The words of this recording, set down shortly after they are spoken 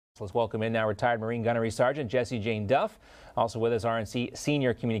Let's welcome in now retired Marine Gunnery Sergeant Jessie Jane Duff. Also with us, RNC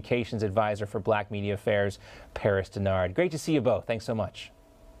Senior Communications Advisor for Black Media Affairs, Paris Denard. Great to see you both. Thanks so much.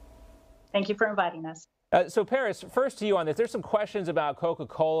 Thank you for inviting us. So Paris, first to you on this. There's some questions about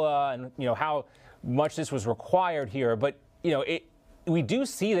Coca-Cola and how much this was required here, but we do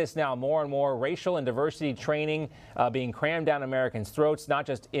see this now more and more, racial and diversity training being crammed down Americans' throats, not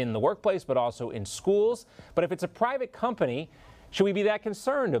just in the workplace, but also in schools. But if it's a private company, should we be that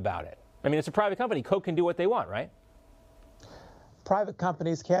concerned about it? I mean, it's a private company. Coke can do what they want, right? Private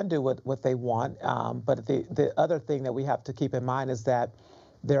companies can do what they want, but the other thing that we have to keep in mind is that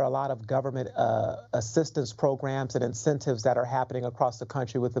there are a lot of government assistance programs and incentives that are happening across the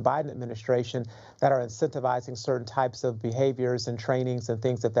country with the Biden administration that are incentivizing certain types of behaviors and trainings and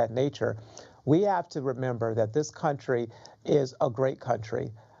things of that nature. We have to remember that this country is a great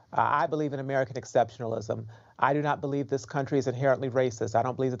country. I believe in American exceptionalism. I do not believe this country is inherently racist. I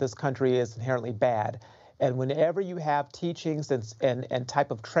don't believe that this country is inherently bad. And whenever you have teachings and type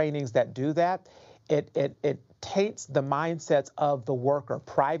of trainings that do that, it taints the mindsets of the worker,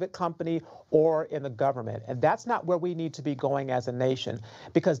 private company or in the government. And that's not where we need to be going as a nation,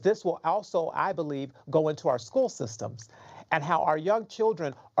 because this will also, I believe, go into our school systems and how our young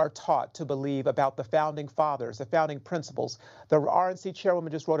children are taught to believe about the founding fathers, the founding principles. The RNC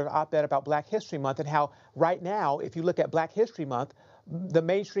chairwoman just wrote an op-ed about Black History Month and how right now, if you look at Black History Month, the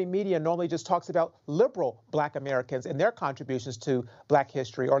mainstream media normally just talks about liberal Black Americans and their contributions to Black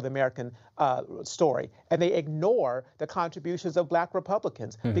history or the American story, and they ignore the contributions of Black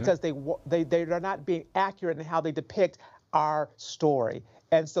Republicans because they are not being accurate in how they depict our story.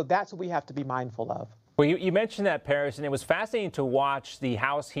 And so that's what we have to be mindful of. Well, you mentioned that, Paris, and it was fascinating to watch the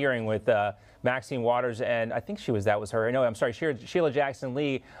House hearing with Maxine Waters, and I think that was her. No, I'm sorry, Sheila Jackson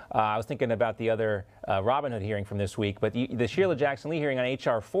Lee. I was thinking about the other Robin Hood hearing from this week, but the Sheila Jackson Lee hearing on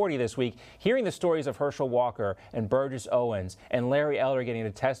H.R. 40 this week, hearing the stories of Herschel Walker and Burgess Owens and Larry Elder getting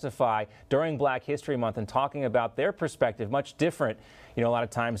to testify during Black History Month and talking about their perspective, much different, a lot of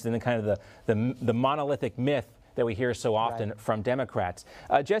times than the kind of the monolithic myth that we hear so often from Democrats.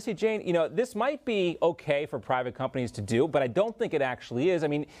 Jessie Jane, this might be okay for private companies to do, but I don't think it actually is. I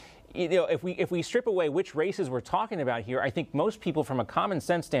mean, if we strip away which races we're talking about here, I think most people from a common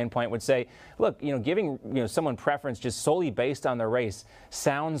sense standpoint would say, look, giving someone preference just solely based on their race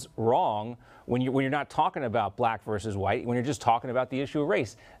sounds wrong when you're not talking about black versus white, when you're just talking about the issue of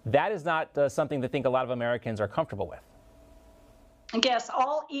race. That is not something that I think a lot of Americans are comfortable with. Yes,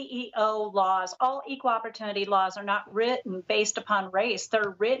 all EEO laws, all equal opportunity laws are not written based upon race.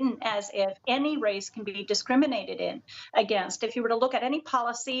 They're written as if any race can be discriminated against. If you were to look at any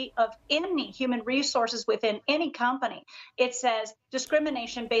policy of any human resources within any company, it says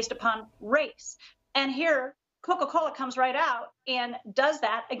discrimination based upon race. And here, Coca-Cola comes right out and does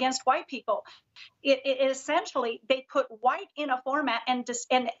that against white people. It essentially, they put white in a format and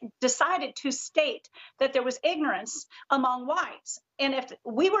decided to state that there was ignorance among whites. And if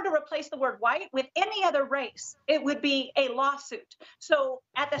we were to replace the word white with any other race, it would be a lawsuit. So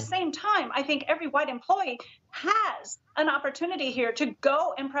at the same time, I think every white employee has an opportunity here to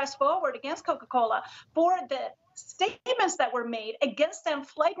go and press forward against Coca-Cola for the statements that were made against them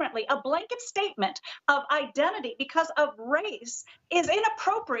flagrantly. A blanket statement of identity because of race is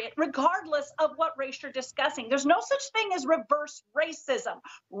inappropriate regardless of what race you're discussing. There's no such thing as reverse racism.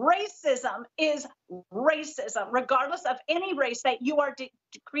 Racism is racism, regardless of any race that you are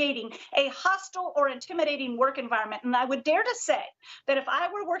creating a hostile or intimidating work environment. And I would dare to say that if I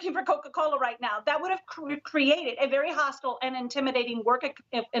were working for Coca-Cola right now, that would have created a very hostile and intimidating work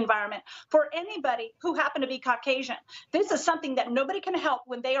environment for anybody who happened to be Caucasian. This is something that nobody can help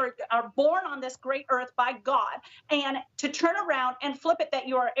when they are born on this great earth by God, and to turn around and flip it that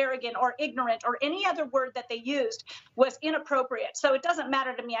you are arrogant or ignorant or any other word that they used was inappropriate. So it doesn't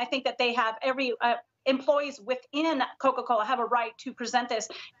matter to me. I think that they have every employees within Coca-Cola have a right to present this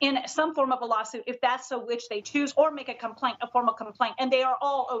in some form of a lawsuit if that's so which they choose, or make a complaint, a formal complaint, and they are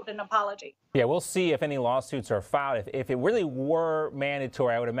all owed an apology. Yeah, we'll see if any lawsuits are filed. If it really were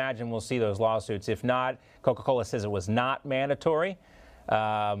mandatory, I would imagine we'll see those lawsuits. If not, Coca-Cola says it was not mandatory,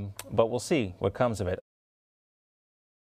 but we'll see what comes of it.